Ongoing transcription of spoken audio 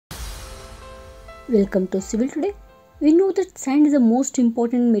Welcome to Civil Today. We know that sand is the most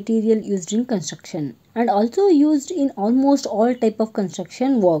important material used in construction and also used in almost all type of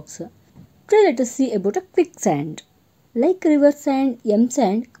construction works. Today let us see about a quicksand. Like river sand,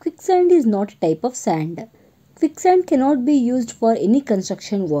 sand, quicksand is not a type of sand. Quicksand cannot be used for any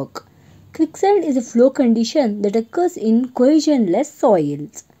construction work. Quicksand is a flow condition that occurs in cohesionless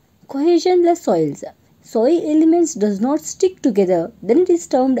soils. Cohesionless soils. Soil elements does not stick together, then it is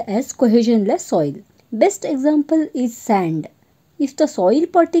termed as cohesionless soil. Best example is sand. If the soil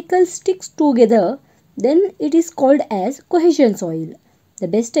particles sticks together, then it is called as cohesion soil. The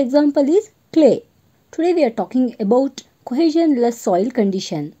best example is clay. Today we are talking about cohesionless soil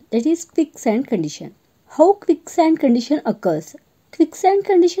condition, that is quicksand condition. How quicksand condition occurs? Quicksand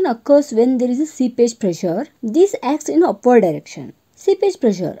condition occurs when there is a seepage pressure. This acts in upward direction. Seepage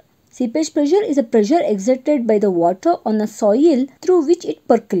pressure. Seepage pressure is a pressure exerted by the water on a soil through which it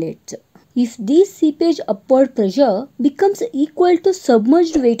percolates. If this seepage upward pressure becomes equal to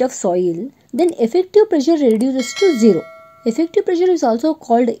submerged weight of soil, then effective pressure reduces to zero. Effective pressure is also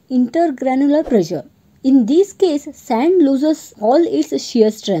called intergranular pressure. In this case, sand loses all its shear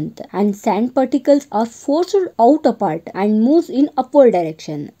strength and sand particles are forced out apart and moves in upward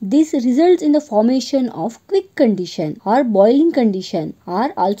direction. This results in the formation of quick condition or boiling condition,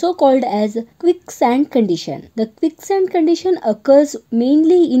 are also called as quicksand condition. The quicksand condition occurs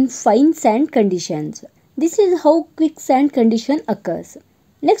mainly in fine sand conditions. This is how quicksand condition occurs.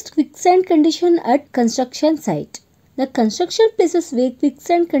 Next, quicksand condition at construction site. The construction places where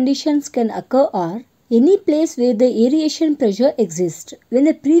quicksand conditions can occur are any place where the aeration pressure exists. When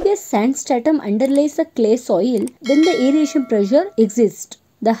the previous sand stratum underlies the clay soil, then the aeration pressure exists.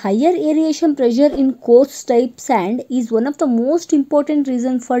 The higher aeration pressure in coarse type sand is one of the most important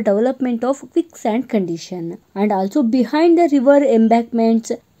reasons for development of quicksand condition. And also behind the river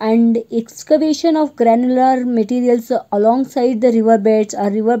embankments and excavation of granular materials alongside the riverbeds or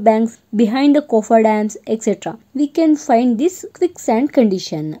river banks, behind the cofferdams, etc., we can find this quicksand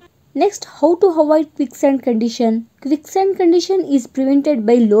condition. Next, how to avoid quicksand condition? Quicksand condition is prevented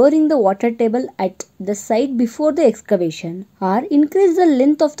by lowering the water table at the site before the excavation or increase the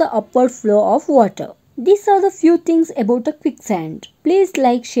length of the upward flow of water. These are the few things about a quicksand. Please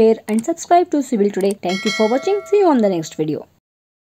like, share and subscribe to Civil Today. Thank you for watching. See you on the next video.